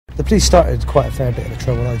The police started quite a fair bit of the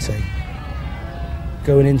trouble, I'd say.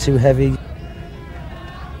 Going in too heavy.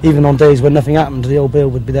 Even on days when nothing happened, the old Bill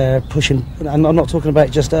would be there pushing, and I'm not talking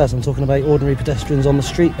about just us, I'm talking about ordinary pedestrians on the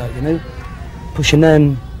street, like, you know, pushing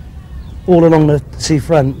them all along the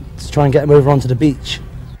seafront to try and get them over onto the beach.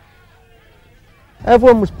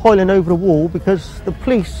 Everyone was piling over the wall because the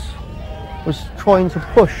police was trying to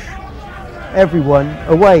push everyone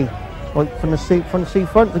away, like from the seafront,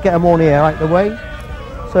 to get them on here out the way.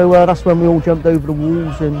 So that's when we all jumped over the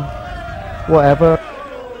walls and whatever.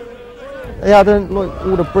 They had, like,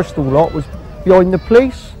 all the Bristol lot was behind the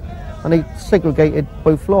police, and they segregated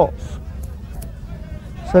both lots.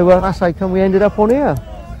 So that's how come we ended up on here,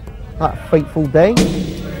 that fateful day.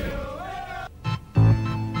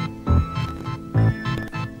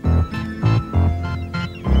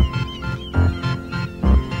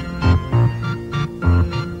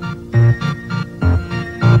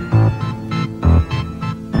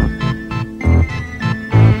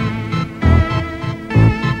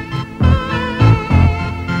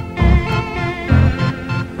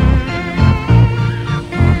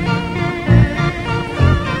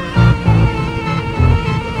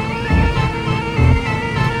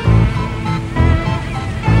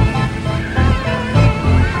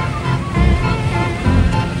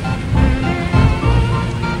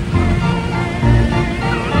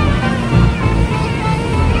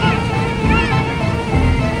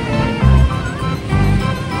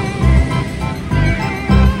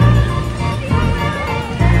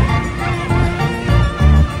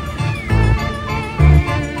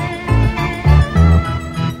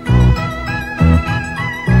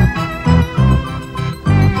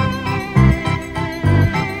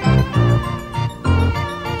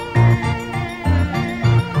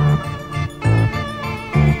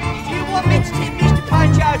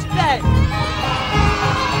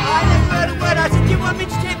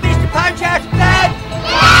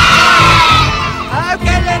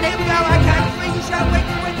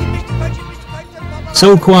 It's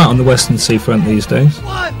all quiet on the Weston seafront these days.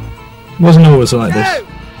 It wasn't always like this.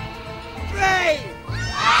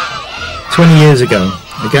 20 years ago,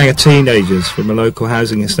 a gang of teenagers from a local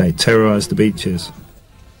housing estate terrorised the beaches.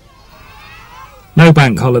 No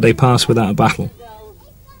bank holiday passed without a battle.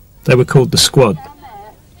 They were called the Squad.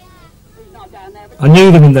 I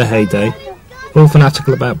knew them in their heyday, all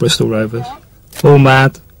fanatical about Bristol Rovers, all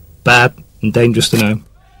mad, bad and dangerous to know.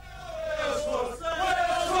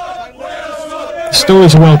 The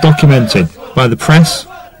stories are well documented by the press,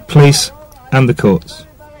 police and the courts.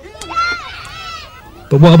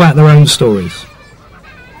 But what about their own stories?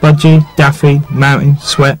 Budgie, Daffy, Mountain,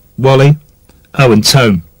 Sweat, Wally, oh and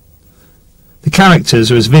Tone. The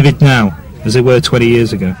characters are as vivid now as they were 20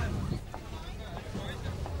 years ago.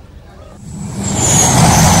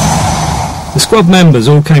 The Squad members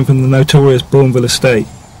all came from the notorious Bourneville estate,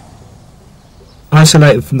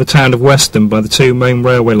 isolated from the town of Weston by the two main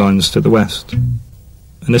railway lines to the west.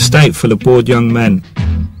 An estate full of bored young men.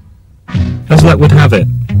 As luck would have it,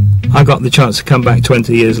 I got the chance to come back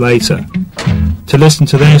 20 years later to listen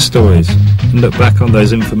to their stories and look back on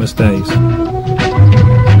those infamous days.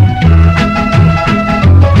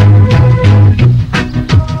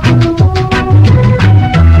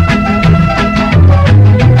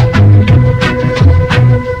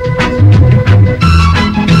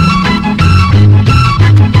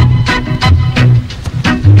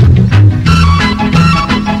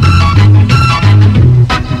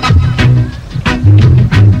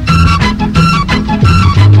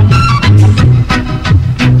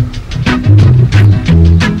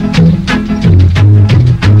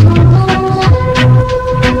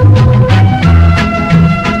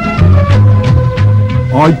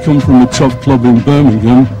 I'd come from a tough club in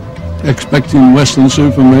Birmingham, expecting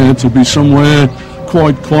Weston-super-Mare to be somewhere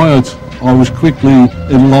quite quiet. I was quickly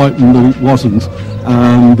enlightened that it wasn't,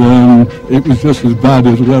 and it was just as bad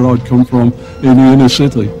as where I'd come from in the inner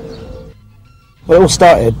city. Well, it all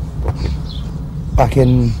started back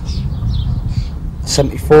in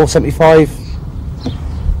 74, 75,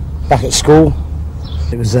 back at school.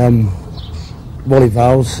 It was Wally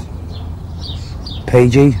Vowles,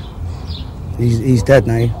 Pagey. He's dead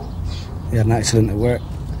now. He had an accident at work.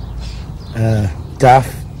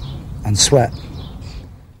 Daff and Sweat.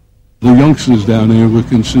 The youngsters down here were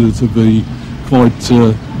considered to be quite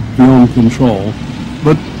beyond control.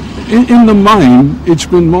 But in the main, it's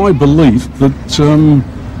been my belief that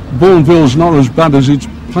Bourneville's not as bad as it's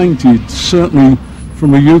painted. Certainly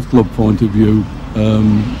from a youth club point of view,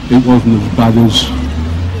 it wasn't as bad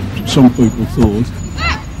as some people thought.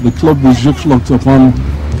 The club was just looked upon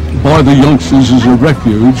by the youngsters as a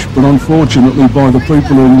refuge, but unfortunately by the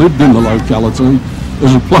people who lived in the locality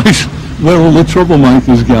as a place where all the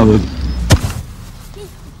troublemakers gathered.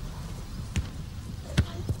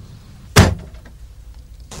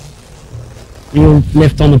 We all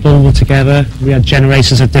lived on the border together. We had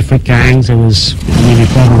generations of different gangs. There was, my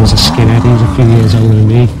brother was a skinhead, he was a few years older than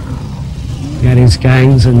me. We had his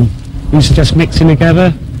gangs and we used to just mix in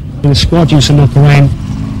together. And the squad used to knock around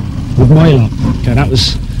with my lot. Okay, that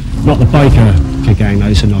was not the biker gang I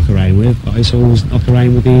used to knock around with, but I used to always knock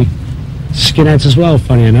around with the skinheads as well,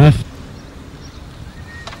 funny enough.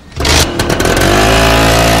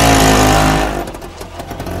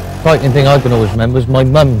 Frightening thing I can always remember was my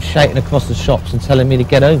mum shouting across the shops and telling me to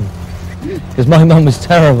get home. Because my mum was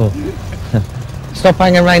terrible. Stop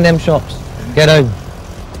hanging around them shops. Get home.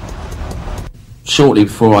 Shortly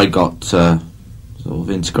before I got sort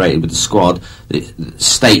of integrated with the squad, the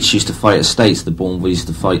States used to fight Estates. The Bourneville used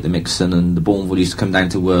to fight the Mixon, and the Bourneville used to come down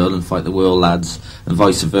to Whirl and fight the Whirl lads, and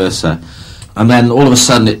vice versa. And then all of a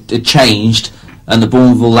sudden it changed, and the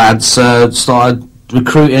Bourneville lads started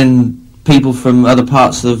recruiting people from other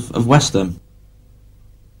parts of Weston.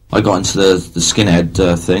 I got into the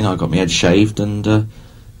skinhead thing. I got my head shaved, and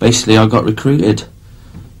basically I got recruited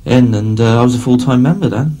in, and I was a full-time member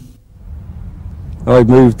then. I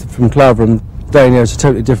moved from Clavering down here. It's a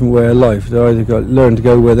totally different way of life. I either got learn to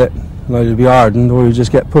go with it, and either be hardened, or you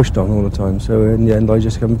just get pushed on all the time. So in the end, I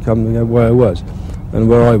just come where I was. And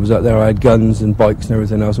where I was out there, I had guns and bikes and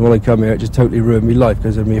everything else. And when I come here, it just totally ruined my life,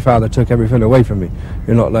 because my father took everything away from me.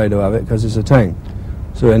 You're not allowed to have it because it's a town.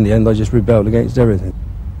 So in the end, I just rebelled against everything.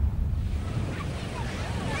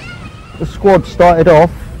 The squad started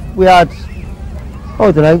off, we had,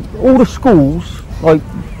 I don't know, all the schools, like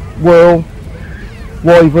Whirl,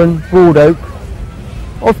 Wyvern, Broadoak.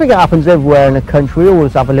 I think it happens everywhere in the country. We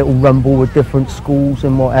always have a little rumble with different schools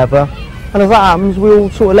and whatever. And as that happens, we all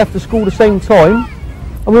sort of left the school at the same time,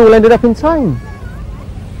 and we all ended up in town.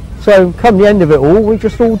 So come the end of it all, we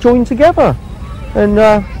just all joined together. And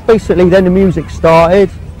basically then the music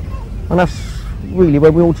started, and that's really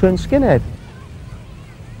when we all turned skinhead.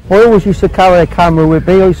 I always used to carry a camera with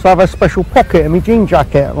me. I used to have a special pocket in my jean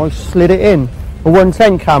jacket, and I slid it in. A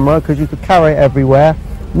 110 camera, because you could carry it everywhere.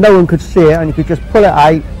 No one could see it, and you could just pull it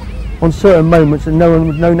out on certain moments and no one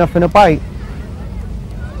would know nothing about.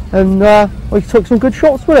 And I took some good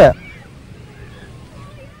shots with it.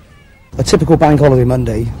 A typical bank holiday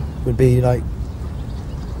Monday would be like,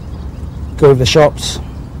 go over the shops,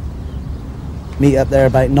 meet up there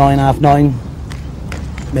about 9, half 9,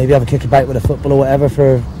 maybe have a kick about with a football or whatever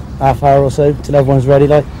for half hour or so till everyone's ready,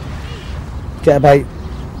 like get about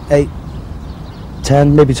 8,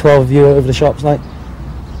 10, maybe 12 of you over the shops, like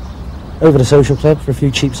over the social club for a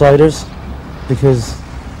few cheap ciders, because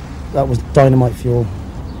that was dynamite fuel.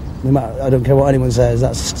 No matter, I don't care what anyone says,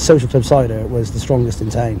 that social club cider was the strongest in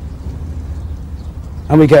town.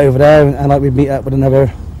 And we get over there and like we'd meet up with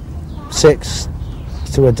another 6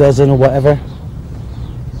 to a dozen or whatever,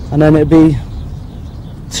 and then it'd be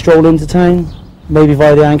stroll into town, maybe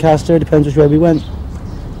via the Ancaster, depends which way we went.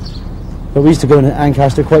 But we used to go into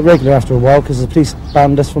Ancaster quite regular after a while, because the police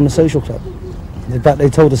banned us from the social club. They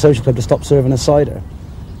told the social club to stop serving us cider,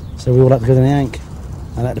 so we all had to go to the Ank,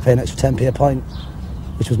 and I had to pay an extra 10p a pint,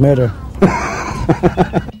 which was murder. We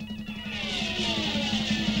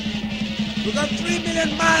got 3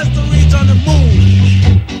 million miles to reach on the moon.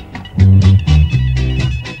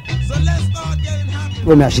 So let's start getting happy.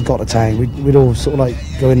 When we actually got to town, we'd all sort of like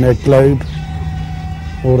go in the Globe,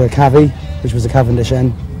 or the Cavy, which was the Cavendish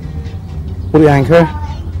end, or the Anchor,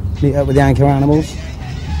 meet up with the Anchor animals.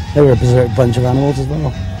 They were a berserk bunch of animals as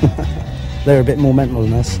well. They were a bit more mental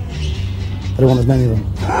than us. I don't want as many of them.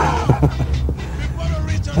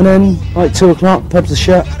 And then, like 2 o'clock, pubs are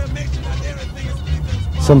shut.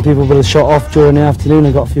 Some people would have shot off during the afternoon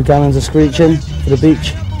and got a few gallons of screeching for the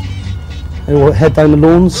beach. They would head down the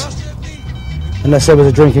lawns, unless there was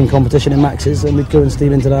a drinking competition in Max's, and we'd go and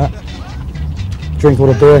steam into that. Drink all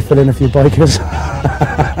the beer, fill in a few bikers.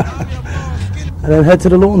 And then head to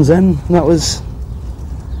the lawns then, and that was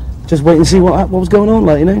just wait and see what was going on,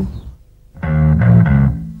 like, you know.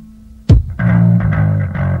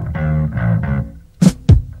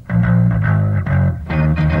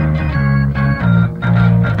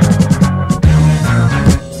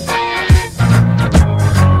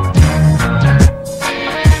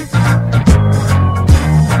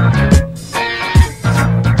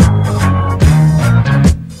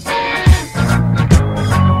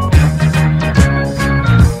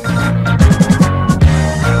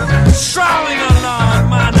 Strolling along,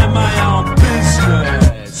 minding my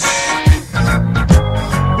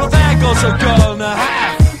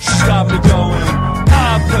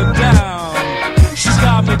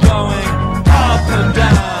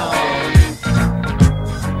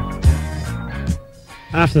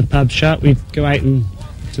after the pub shut, we'd go out and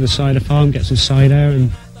to the cider farm, get some cider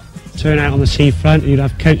and turn out on the seafront. You'd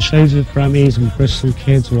have coachloads of Brummies and Bristol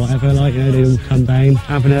kids or whatever, like, you know, they'd all come down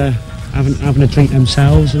having a drink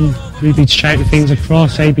themselves, and we'd be shouting things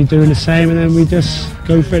across, they'd be doing the same, and then we'd just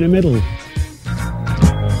go for it in the middle.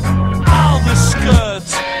 All the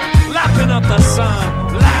skirts, lapping up the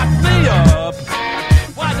sun, lap me up.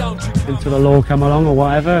 Why don't you? Until the law come along or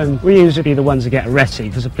whatever, and we usually be the ones that get arrested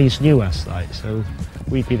because the police knew us, like, so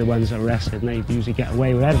we'd be the ones that arrested, and they'd usually get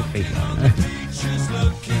away with everything, like, you know? She's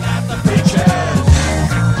looking at the pictures.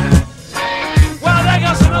 Well, there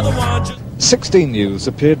goes another one. 16 youths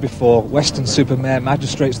appeared before Weston Supermare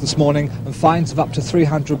magistrates this morning, and fines of up to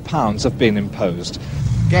 £300 have been imposed.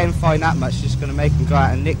 Getting fined that much is just going to make them go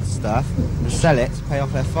out and nick stuff and sell it to pay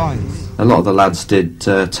off their fines. A lot of the lads did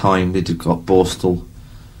time. They got Borstal,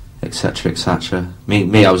 etc., etc.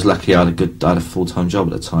 Me, I was lucky. I had a full-time job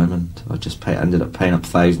at the time, and I just ended up paying up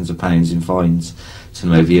thousands of pounds in fines to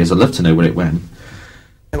them over years. I'd love to know where it went.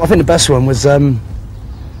 I think the best one was there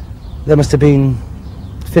must have been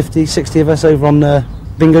 50, 60 of us over on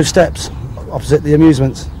bingo steps opposite the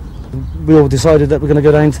amusements. We all decided that we're going to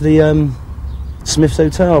go down to the Smith's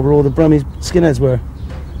Hotel where all the Brummies skinheads were.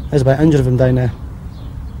 There's about 100 of them down there,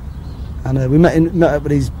 and we met up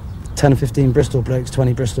with these 10 or 15 Bristol blokes,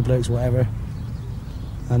 20 Bristol blokes, whatever,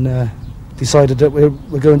 and decided that we're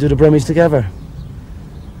going to do the Brummies together.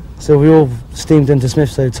 So we all steamed into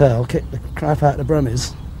Smith's Hotel, kicked the crap out of the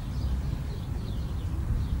Brummies,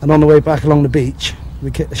 and on the way back along the beach we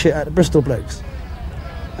kicked the shit out of the Bristol blokes,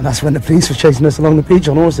 and that's when the police were chasing us along the beach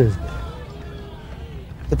on horses.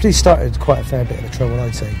 The police started quite a fair bit of the trouble,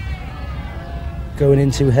 I'd say, going in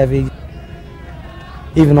too heavy.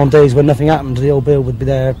 Even on days when nothing happened, the old Bill would be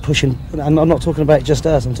there pushing, and I'm not talking about just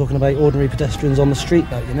us, I'm talking about ordinary pedestrians on the street,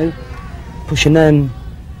 like, you know, pushing them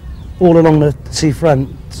all along the seafront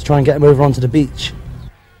to try and get them over onto the beach.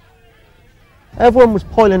 Everyone was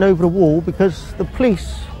piling over the wall because the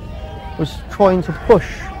police was trying to push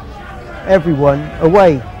everyone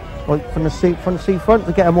away, like from the seafront,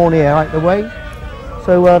 to get them on here out the way.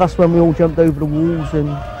 So that's when we all jumped over the walls and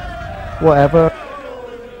whatever.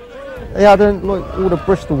 They had like all the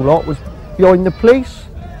Bristol lot was behind the police,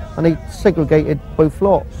 and they segregated both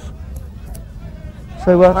lots.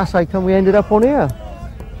 So that's how come we ended up on here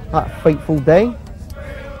that fateful day.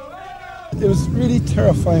 It was really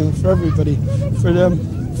terrifying for everybody, for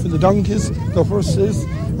the donkeys, the horses,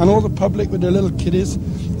 and all the public with their little kiddies.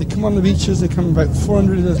 They come on the beaches, they come about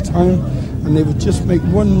 400 at a time, and they would just make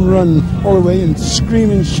one run all the way and scream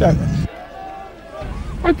and shout.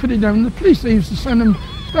 I put it down, the police, they used to send them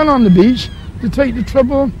down on the beach to take the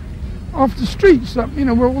trouble off the streets, that, you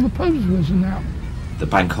know, where all the pubs was and that. The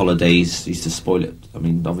bank holidays used to spoil it. I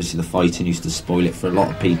mean, obviously the fighting used to spoil it for a lot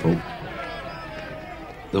of people.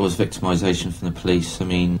 There was victimisation from the police. I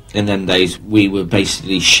mean, in them days, we were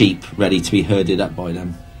basically sheep ready to be herded up by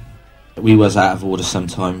them. We was out of order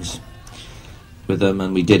sometimes with them,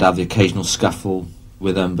 and we did have the occasional scuffle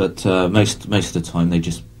with them, but most of the time they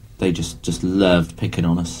just loved picking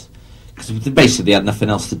on us, because basically they had nothing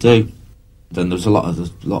else to do. Then there was a lot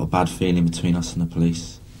of bad feeling between us and the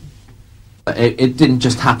police. It didn't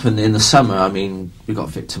just happen in the summer. I mean, we got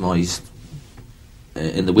victimised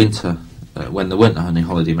in the winter. When there weren't any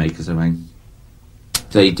holiday makers around,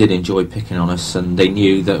 they did enjoy picking on us, and they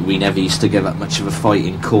knew that we never used to get that much of a fight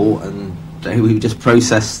in court, and we just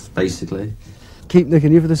processed, basically. Keep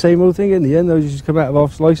nicking you for the same old thing. In the end, those just come out of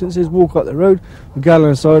office licences, walk up the road, a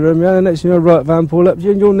gallon of cider and the next thing you know, right van pull up to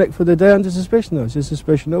you and you're nicked for the day under suspicion. It's a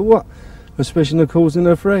suspicion of what? A suspicion of causing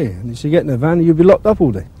a fray. And if you get in a van, you'll be locked up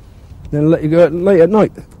all day. Then let you go out late at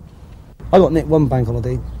night. I got nicked one bank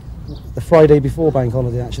holiday, the Friday before bank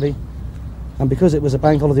holiday actually. And because it was a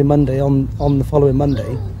bank holiday Monday, on the following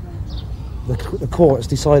Monday, the courts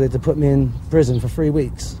decided to put me in prison for 3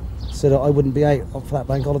 weeks so that I wouldn't be out for that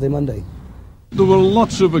bank holiday Monday. There were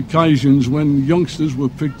lots of occasions when youngsters were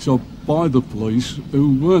picked up by the police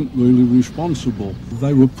who weren't really responsible.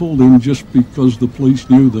 They were pulled in just because the police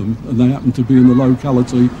knew them and they happened to be in the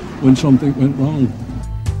locality when something went wrong.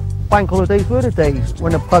 Bank holidays were the days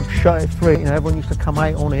when the pub shut at 3, you know, everyone used to come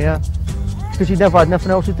out on here, because you never had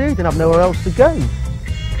nothing else to do, you didn't have nowhere else to go.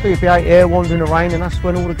 So you'd be out here wandering around, and that's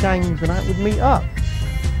when all the gangs and that would meet up.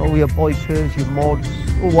 All your bikers, your mods,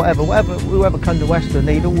 or whoever come to Weston,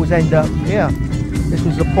 they'd always end up here. This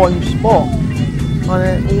was the prime spot,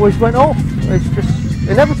 and it always went off. It's just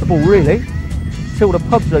inevitable, really, till the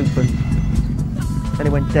pubs opened. Then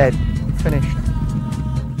it went dead, finished.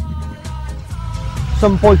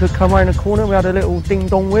 Some boy could come around the corner, we had a little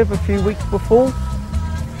ding-dong with a few weeks before.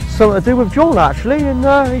 Something to do with John actually,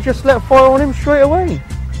 and he just let fire on him straight away.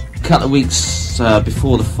 A couple of weeks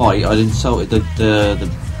before the fight, I'd insulted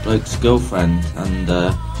the bloke's girlfriend,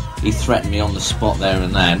 and he threatened me on the spot there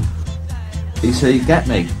and then. He said he'd get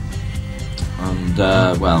me, and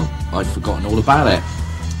well, I'd forgotten all about it.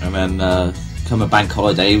 And then come a bank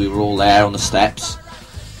holiday, we were all there on the steps,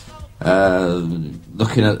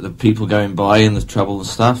 looking at the people going by and the trouble and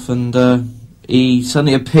stuff, and he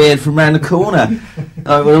suddenly appeared from round the corner with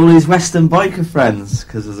all his Weston biker friends,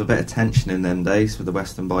 because there was a bit of tension in them days with the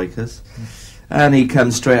Weston bikers. And he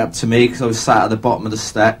comes straight up to me, because I was sat at the bottom of the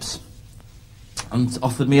steps, and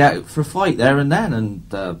offered me out for a fight there and then. And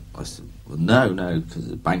I said, well, no, because it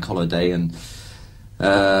was a bank holiday, and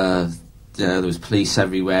there was police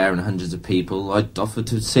everywhere and hundreds of people. I offered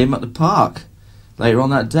to see him at the park later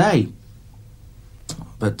on that day,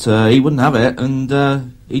 but he wouldn't have it,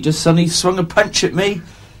 and he just suddenly swung a punch at me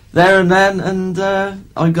there and then, and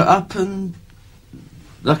I got up, and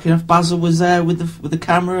lucky enough Basil was there with the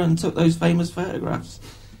camera and took those famous photographs.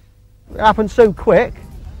 It happened so quick,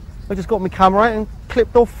 I just got my camera out and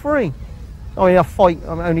clipped off 3. I mean, a fight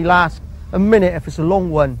only lasts a minute if it's a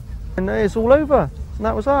long one, and it's all over, and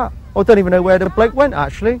that was that. I don't even know where the bloke went,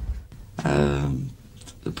 actually.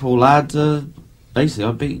 The poor lad, basically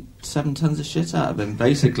I beat 7 tons of shit out of him,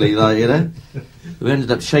 basically, like, you know. We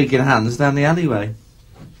ended up shaking hands down the alleyway,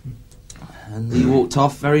 and he walked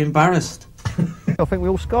off very embarrassed. I think we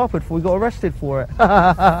all scarpered before we got arrested for it.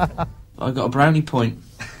 I got a brownie point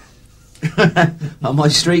on my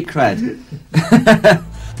street cred.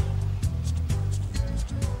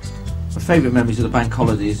 My favourite memories of the bank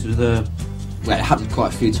holidays was well, it happened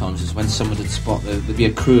quite a few times, is when someone would spot there'd be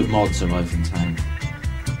a crew of mods arrive in town.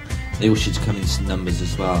 They all should come in some numbers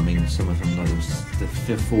as well. I mean, some of them, like, there was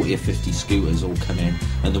the 40 or 50 scooters all come in,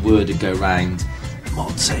 and the word would go round,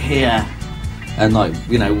 mods are here. And, like,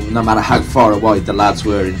 you know, no matter how far away the lads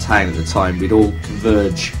were in town at the time, we'd all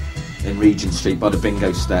converge in Regent Street by the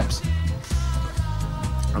bingo steps.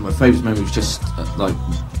 And my favourite memory was just, like,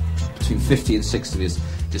 between 50 and 60 of us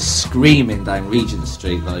just screaming down Regent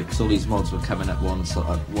Street, like, because all these mods were coming at one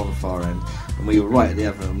far end, and we were right at the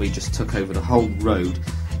other, and we just took over the whole road,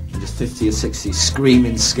 and just 50 or 60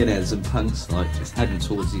 screaming skinheads and punks, like, just heading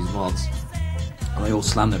towards these mods. And they all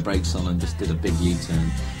slammed their brakes on and just did a big U-turn,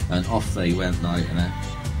 and off they went, like, you know,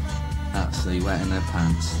 absolutely wet in their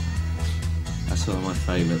pants. That's one of my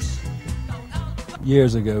favourites.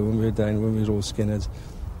 Years ago, when we were down, when we were all skinheads,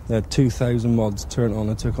 they had 2,000 mods turned on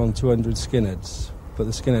and took on 200 skinheads, but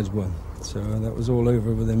the skinheads won. So that was all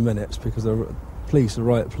over within minutes, because the police, the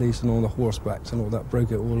riot police and all the horsebacks and all that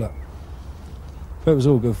broke it all up. But it was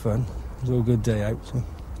all good fun. It was all a good day out, so I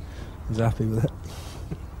was happy with it.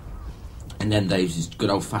 And then there's just good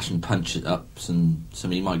old-fashioned punch-ups, and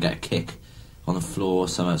somebody might get a kick on the floor,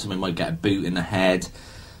 somebody might get a boot in the head.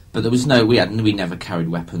 But there was we never carried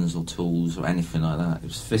weapons or tools or anything like that. It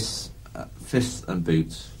was fists and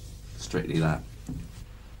boots, strictly that.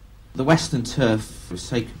 The Western turf was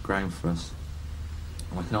sacred ground for us.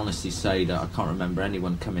 And I can honestly say that I can't remember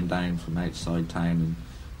anyone coming down from outside town and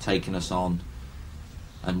taking us on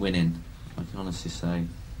and winning. I can honestly say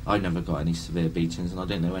I never got any severe beatings, and I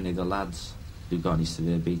don't know any of the lads who got any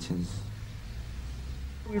severe beatings.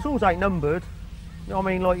 We was always outnumbered. You know what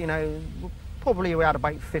I mean? Like, you know, probably we had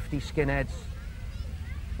about 50 skinheads.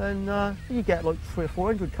 And you get like 300 or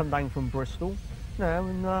 400 come down from Bristol. You know,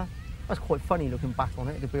 and that's quite funny looking back on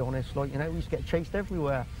it, to be honest. Like, you know, we used to get chased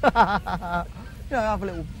everywhere. You know, have a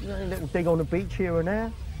little dig on the beach here and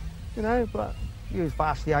there. You know, but you was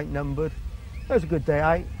vastly outnumbered. It was a good day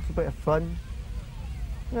out. It's a bit of fun.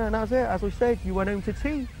 Yeah, and that was it. As I said, you went home to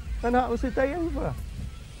tea, and that was the day over.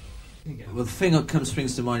 Well, the thing that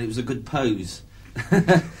springs to mind, it was a good pose.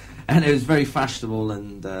 And it was very fashionable,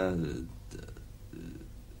 and the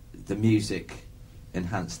music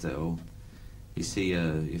enhanced it all. You see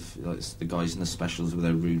if like, the guys in the specials with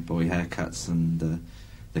their rude boy haircuts and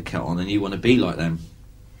the cut on, and you want to be like them.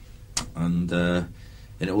 And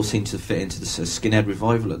it all seemed to fit into the skinhead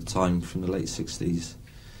revival at the time from the late 60s.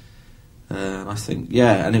 I think,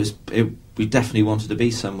 yeah, and we definitely wanted to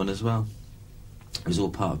be someone as well. It was all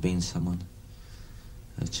part of being someone,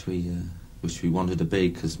 which we wanted to be,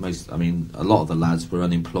 because a lot of the lads were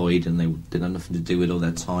unemployed and they didn't have nothing to do with all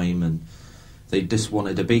their time, and they just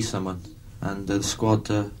wanted to be someone, and the squad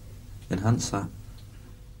enhanced that.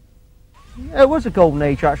 It was a golden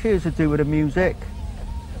age, actually. It was to do with the music,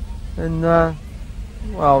 and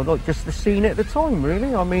well, not just the scene at the time,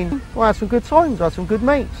 really. I mean, I had some good times, I had some good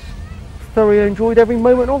mates. Thoroughly enjoyed every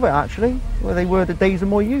moment of it, actually. Where they were the days of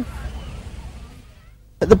my youth.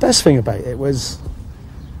 The best thing about it was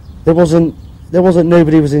there wasn't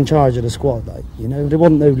nobody was in charge of the squad, like, you know, there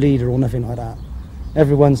wasn't no leader or nothing like that.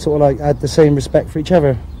 everyone sort of like had the same respect for each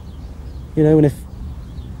other, you know. And if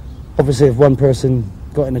obviously if one person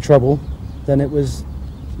got into trouble, then it was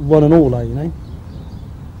one and all, like, you know.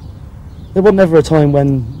 There wasn't ever a time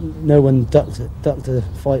when no one ducked a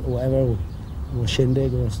fight or whatever, or a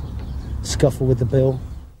shindig or a scuffle with the bill.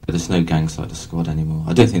 But there's no gangs like the squad anymore.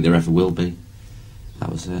 I don't think there ever will be. That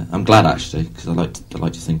was it. I'm glad, actually, because I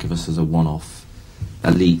like to think of us as a one-off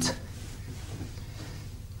elite.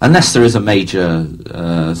 Unless there is a major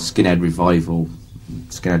skinhead revival,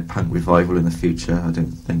 skinhead punk revival in the future, I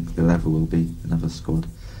don't think there ever will be another squad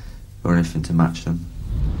or anything to match them.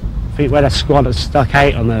 I think where the squad has stuck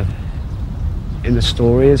out in the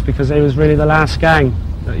story is because they was really the last gang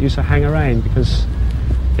that used to hang around, because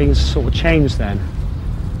things sort of changed then.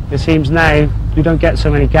 It seems now you don't get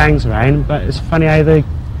so many gangs around, but it's funny how the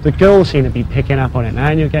girls seem to be picking up on it now,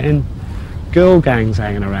 and you're getting girl gangs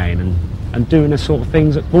hanging around and doing the sort of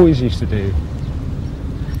things that boys used to do,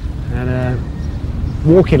 and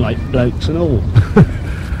walking like blokes and all.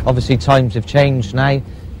 Obviously times have changed now.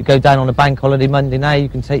 You go down on a bank holiday Monday now, you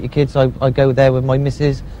can take your kids. I go there with my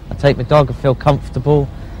missus, I take my dog, I feel comfortable.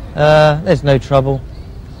 There's no trouble.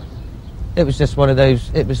 It was just one of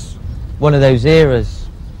those eras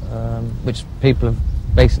which people have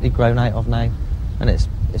basically grown out of now, and it's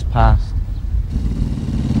past.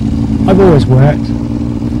 I've always worked,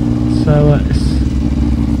 so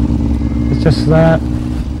it's just that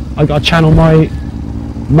I got to channel my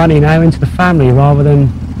money now into the family rather than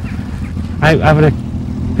out having a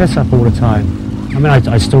piss up all the time. I mean,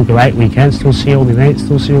 I still go out weekends, still see all my mates,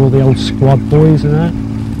 still see all the old squad boys and that,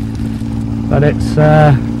 but it's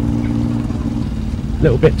a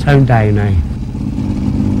little bit toned down now.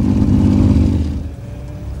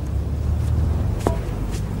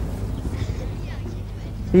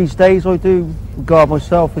 These days I do regard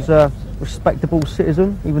myself as a respectable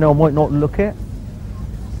citizen, even though I might not look it.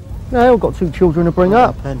 No, I've got 2 children to bring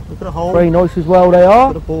up. Look at the hole. Very nice as well they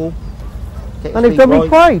are. Look at the ball. And they've done me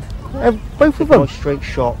pride. Both of them. Nice straight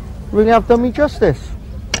shot. Really have done me justice.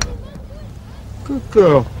 Good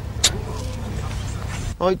girl.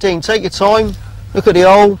 Right, Dean, take your time. Look at the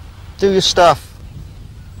hole. Do your stuff.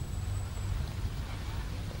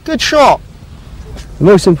 Good shot. The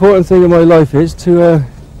most important thing in my life is to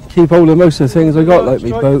keep hold of most of the things I got, like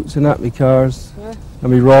my boats and that, my cars,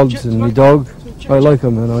 and my rods and my dog. I like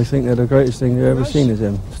them, and I think they're the greatest thing you've ever seen is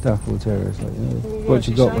them Stafford Terriers. Like, you know, once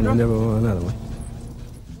you got one, you never want another one.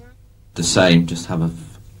 The same, just have a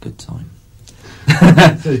good time.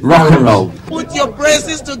 Rock and roll. Put your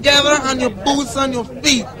braces together and your boots on your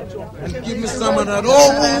feet and give me some of that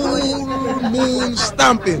old moon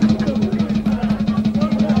stamping.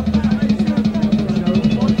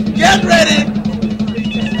 Get ready.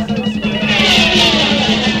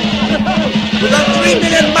 We got 3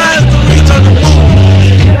 million miles to reach on the moon.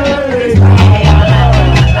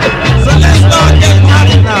 So let's start getting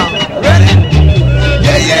happy now. Ready?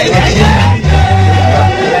 Yeah.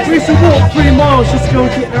 We used to walk 3 miles just to go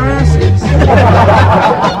and get their asses.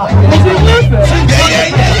 Was it worth it?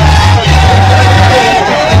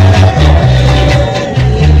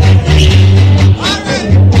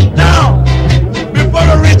 Now, before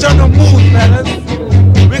we reach on the moon, fellas,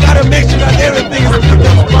 we gotta make sure that everything is good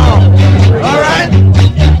and strong. Alright?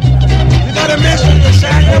 We gotta make sure the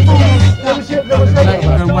shaggy boots.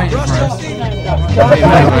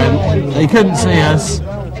 They couldn't see us.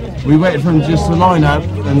 We waited for them just to line up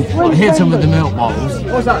and hit them with the milk bottles.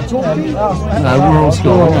 What's that talking? No, we're all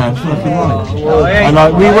school. Yeah, fucking right. And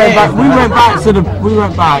like we went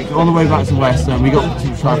back all the way back to Weston. We got to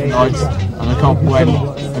the traffic lights, and the cop went,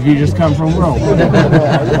 "Have you just come from Rome?"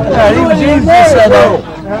 Yeah, he just said, "Oh,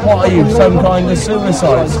 what are you, some kind of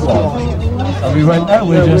suicide squad?" And we went, "No,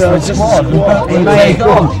 we're just a squad. We take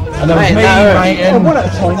on." And there was me,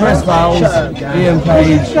 Mayton, Chris Fowles, Ian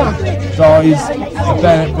Page, Dies, the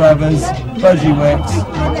Bennett brothers, Budgie Wicks,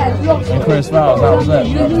 and Chris Fowles. That was it.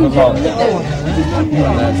 That was the lot. You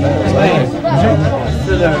weren't there,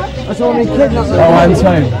 so That's all me kidnapped. oh, and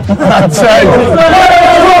Tone.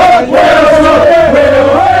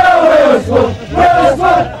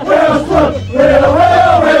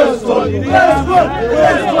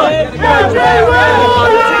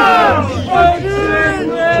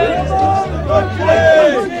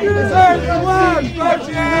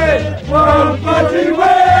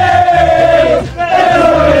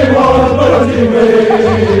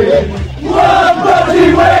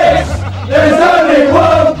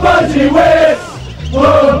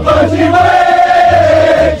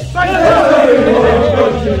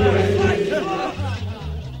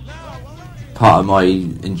 Part of my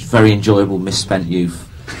very enjoyable misspent youth.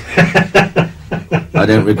 I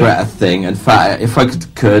don't regret a thing. In fact, if I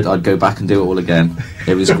could, I'd go back and do it all again.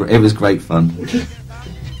 It was great fun.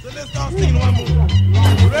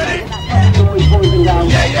 Ready?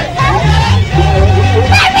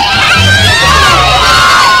 Yeah.